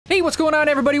Hey, what's going on,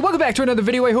 everybody? Welcome back to another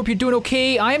video. I hope you're doing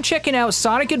okay. I am checking out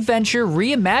Sonic Adventure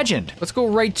Reimagined. Let's go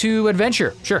right to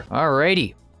Adventure. Sure.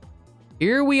 Alrighty.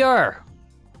 Here we are.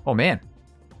 Oh, man.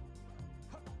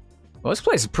 Well, this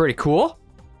place is pretty cool.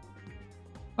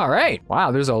 Alright.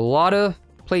 Wow, there's a lot of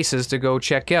places to go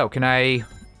check out. Can I...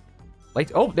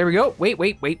 Oh, there we go. Wait.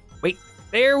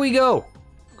 There we go.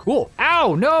 Cool.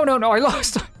 Ow! No, I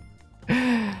lost.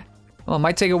 Well, it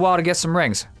might take a while to get some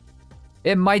rings.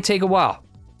 It might take a while.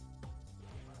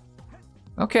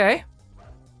 Okay.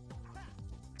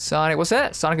 Sonic, what's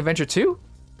that? Sonic Adventure 2?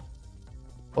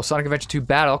 Oh, Sonic Adventure 2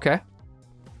 Battle, okay.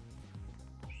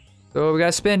 So we got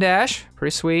a spin dash.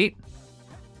 Pretty sweet.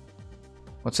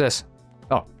 What's this?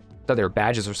 Oh, I thought they were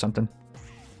badges or something.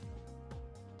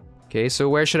 Okay, so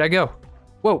where should I go?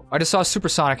 Whoa, I just saw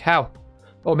Supersonic. How?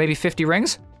 Oh, maybe 50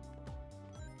 rings?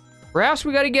 Perhaps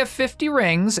we gotta get 50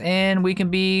 rings and we can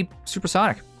be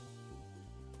Supersonic.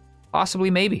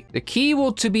 Possibly, maybe. The key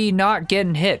will to be not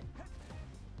getting hit.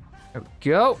 There we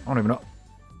go. I don't even know.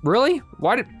 Really?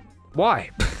 Why?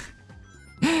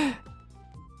 Okay,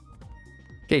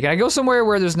 can I go somewhere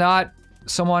where there's not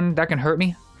someone that can hurt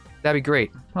me? That'd be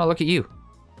great. Oh, look at you.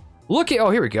 Oh,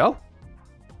 here we go.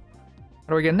 How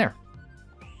do I get in there?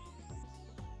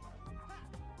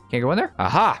 Can't go in there?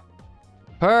 Aha!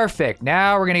 Perfect.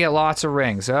 Now we're gonna get lots of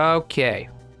rings. Okay.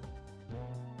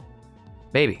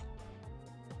 Maybe.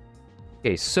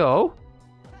 Okay, so...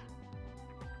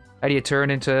 how do you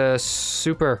turn into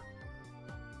super?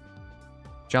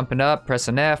 Jumping up,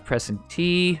 pressing F, pressing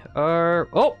T, R...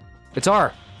 oh! It's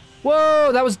R.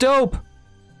 Whoa, that was dope!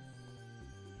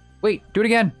 Wait, do it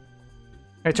again.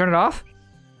 Can I turn it off?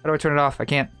 How do I turn it off? I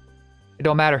can't. It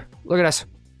don't matter. Look at us.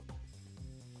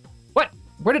 What?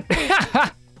 Where did...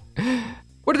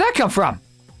 where did that come from?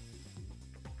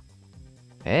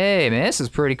 Hey, man, this is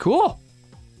pretty cool.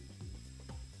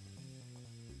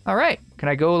 All right, can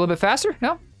I go a little bit faster?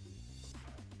 No?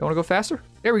 Don't wanna go faster?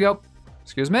 There we go.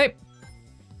 Excuse me.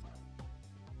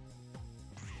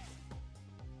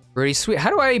 Pretty sweet. How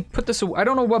do I put this away? I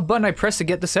don't know what button I press to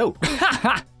get this out.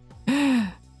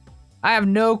 I have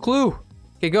no clue.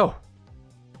 Okay, go.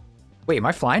 Wait, am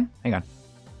I flying? Hang on.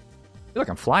 I feel like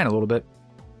I'm flying a little bit.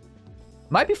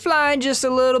 Might be flying just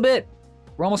a little bit.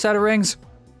 We're almost out of rings.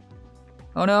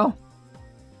 Oh no.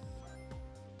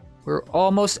 We're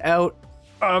almost out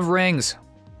of rings.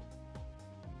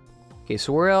 Okay,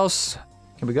 so where else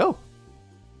can we go?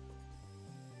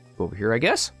 Go over here, I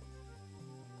guess.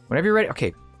 Whenever you're ready.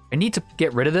 Okay, I need to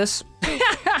get rid of this.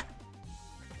 I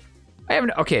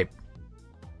haven't. Okay.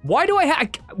 Why do I have?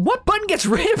 What button gets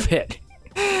rid of it?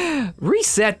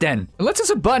 Reset then. Unless there's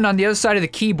a button on the other side of the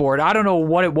keyboard. I don't know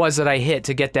what it was that I hit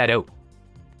to get that out.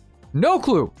 No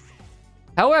clue.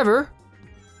 However,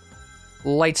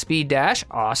 light speed dash.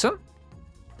 Awesome.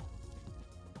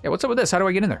 Yeah, what's up with this? How do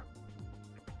I get in there?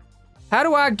 How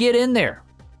do I get in there?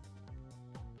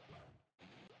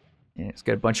 Yeah, it's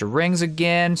got a bunch of rings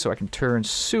again, so I can turn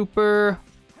super.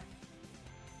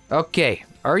 Okay,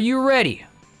 are you ready?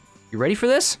 You ready for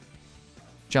this?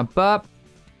 Jump up.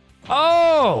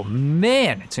 Oh,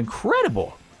 man, it's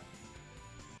incredible.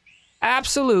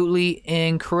 Absolutely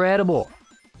incredible.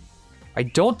 I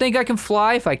don't think I can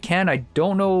fly. If I can, I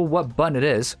don't know what button it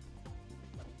is.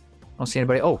 I don't see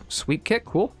anybody. Oh, sweep kick,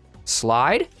 cool.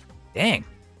 Slide, dang.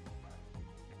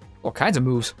 All kinds of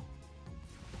moves.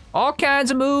 All kinds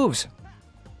of moves.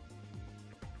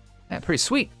 Yeah, pretty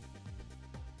sweet.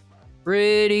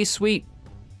 Pretty sweet.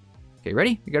 Okay,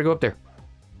 ready? You gotta go up there.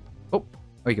 Oh,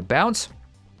 you can bounce.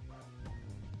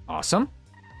 Awesome.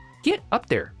 Get up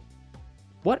there.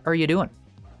 What are you doing?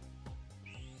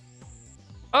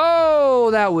 Oh,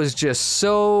 that was just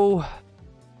so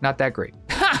not that great.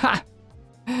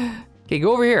 Okay,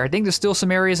 go over here. I think there's still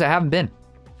some areas I haven't been.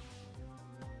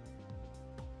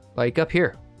 Like up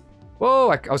here. Whoa,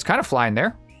 I was kind of flying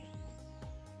there.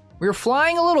 We were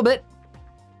flying a little bit.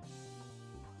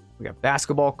 We got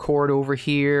basketball court over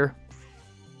here.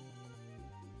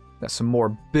 Got some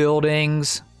more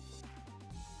buildings.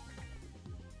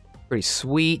 Pretty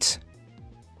sweet.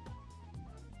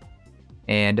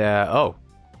 And, oh.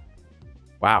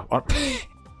 Wow.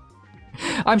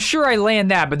 I'm sure I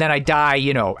land that, but then I die,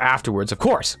 you know, afterwards, of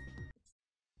course.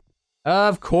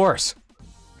 Of course.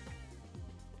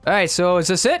 Alright, so is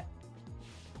this it?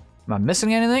 Am I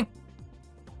missing anything?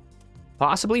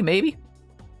 Possibly, maybe.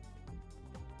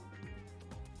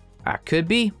 I could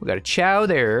be. We got a Chow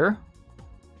there.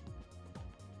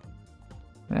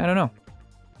 I don't know.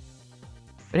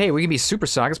 But hey, we can be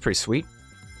Supersonic. That's pretty sweet.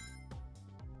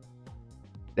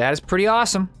 That is pretty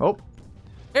awesome. Oh,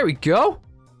 there we go.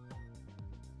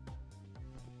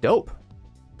 Dope.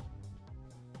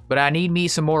 But I need me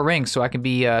some more rings so I can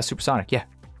be supersonic. Yeah.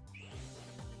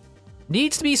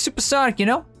 Needs to be supersonic, you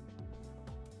know?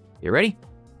 You ready?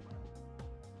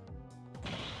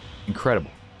 Incredible.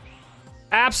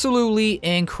 Absolutely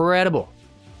incredible.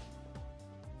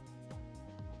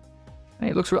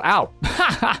 Hey, it looks real. Ow.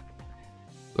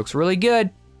 Looks really good.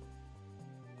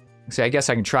 See, I guess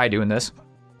I can try doing this.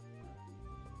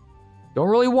 Don't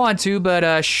really want to,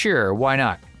 but sure, why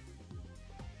not?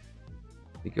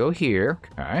 We go here.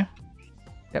 Okay.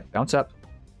 Yep, bounce up.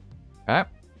 Okay.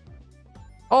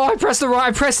 Oh, I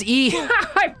pressed E.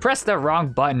 I pressed the wrong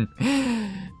button.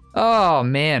 Oh,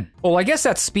 man. Well, I guess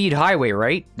that's Speed Highway,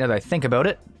 right? Now that I think about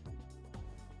it.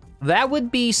 That would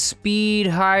be Speed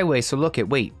Highway. So look at,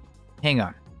 wait. Hang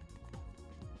on.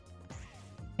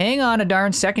 Hang on a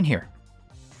darn second here.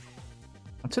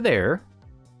 To there.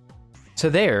 To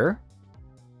there.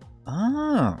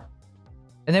 Oh.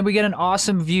 And then we get an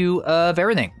awesome view of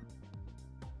everything.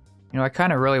 You know, I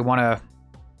kind of really want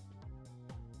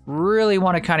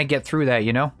to kind of get through that,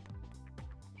 you know?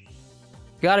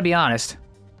 Gotta be honest.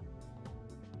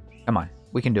 Come on,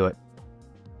 we can do it.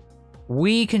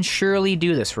 We can surely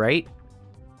do this, right?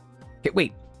 Okay,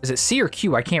 wait, is it C or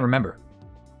Q? I can't remember.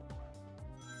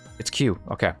 It's Q,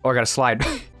 okay. Oh, I gotta slide.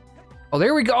 Oh,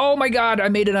 there we go. Oh my God, I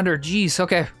made it under. Jeez,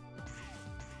 okay.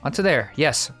 Onto there,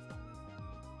 yes.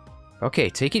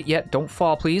 Okay, take it. Yeah, don't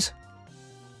fall, please.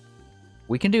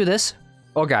 We can do this.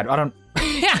 Oh God, I don't...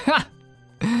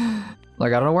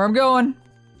 Like, I don't know where I'm going.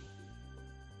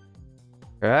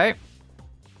 Okay.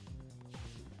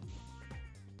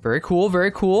 Very cool,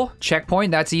 very cool. Checkpoint,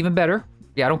 that's even better.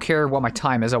 Yeah, I don't care what my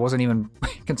time is. I wasn't even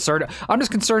concerned. I'm just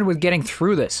concerned with getting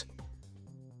through this.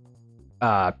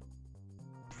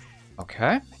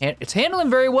 Okay. It's handling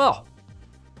very well.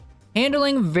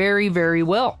 Handling very, very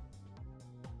well.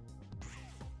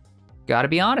 Gotta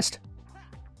be honest.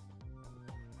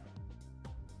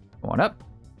 Going up.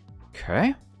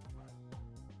 Okay.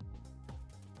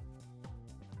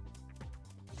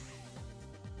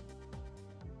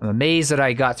 I'm amazed that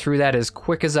I got through that as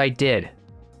quick as I did.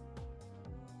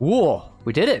 Whoa,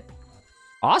 we did it.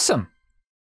 Awesome.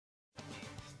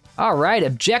 All right,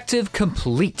 objective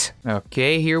complete.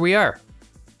 Okay, here we are.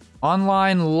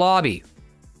 Online lobby.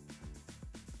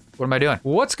 What am I doing?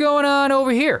 What's going on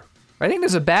over here? I think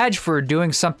there's a badge for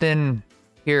doing something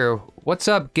here. What's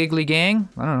up, Giggly Gang?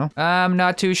 I don't know. I'm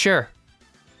not too sure.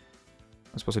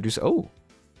 I'm supposed to do so. Oh,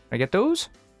 can I get those?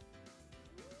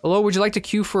 Hello, would you like to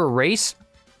queue for a race?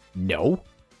 No.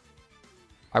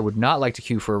 I would not like to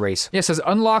queue for a race. Yeah, it says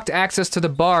unlocked access to the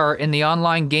bar in the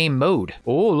online game mode.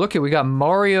 Oh, look it, we got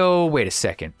Mario. Wait a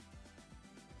second.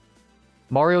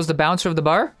 Mario's the bouncer of the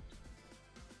bar?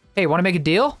 Hey, want to make a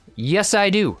deal? Yes, I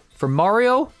do. For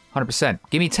Mario, 100%.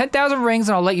 Give me 10,000 rings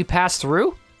and I'll let you pass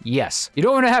through? Yes. You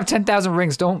don't want to have 10,000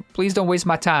 rings. Please don't waste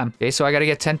my time. Okay, so I gotta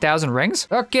get 10,000 rings?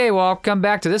 Okay, well, I'll come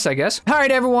back to this, I guess. All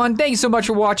right, everyone. Thank you so much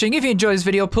for watching. If you enjoyed this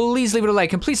video, please leave it a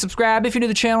like and please subscribe if you're new to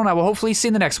the channel, and I will hopefully see you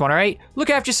in the next one, all right?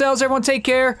 Look after yourselves, everyone. Take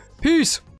care. Peace.